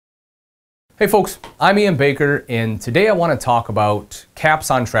Hey folks, I'm Ian Baker, and today I want to talk about caps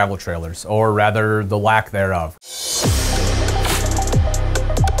on travel trailers, or rather the lack thereof.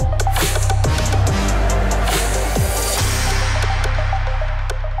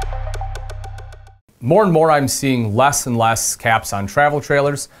 More and more I'm seeing less and less caps on travel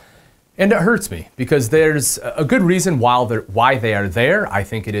trailers, and it hurts me because there's a good reason why they are there. I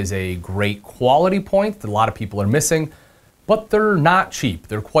think it is a great quality point that a lot of people are missing. But they're not cheap.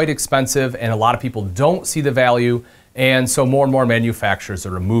 They're quite expensive, and a lot of people don't see the value, and so more and more manufacturers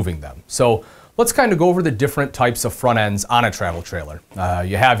are removing them. So let's kind of go over the different types of front ends on a travel trailer.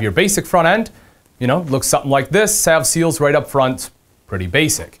 You have your basic front end, looks something like this, have seals right up front, pretty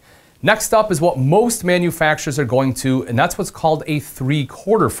basic. Next up is what most manufacturers are going to, and that's what's called a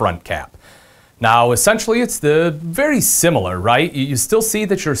 3/4 front cap. Now, essentially, it's very similar, right? You still see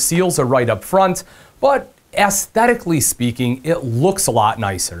that your seals are right up front, but aesthetically speaking, it looks a lot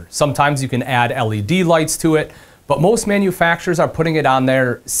nicer. Sometimes you can add LED lights to it, but most manufacturers are putting it on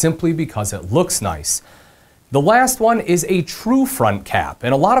there simply because it looks nice. The last one is a true front cap,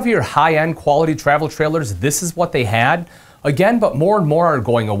 and a lot of your high-end quality travel trailers, this is what they had. Again, but more and more are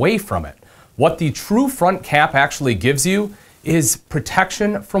going away from it. What the true front cap actually gives you is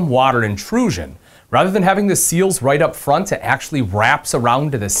protection from water intrusion. Rather than having the seals right up front, it actually wraps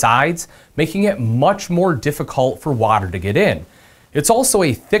around to the sides, making it much more difficult for water to get in. It's also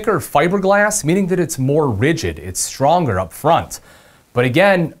a thicker fiberglass, meaning that it's more rigid, it's stronger up front. But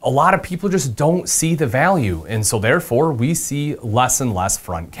again, a lot of people just don't see the value, and so therefore we see less and less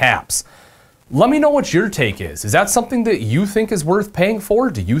front caps. Let me know what your take is. Is that something that you think is worth paying for?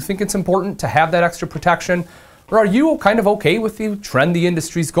 Do you think it's important to have that extra protection? Or are you kind of okay with the trend the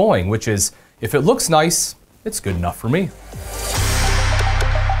industry's going, which is, if it looks nice, it's good enough for me?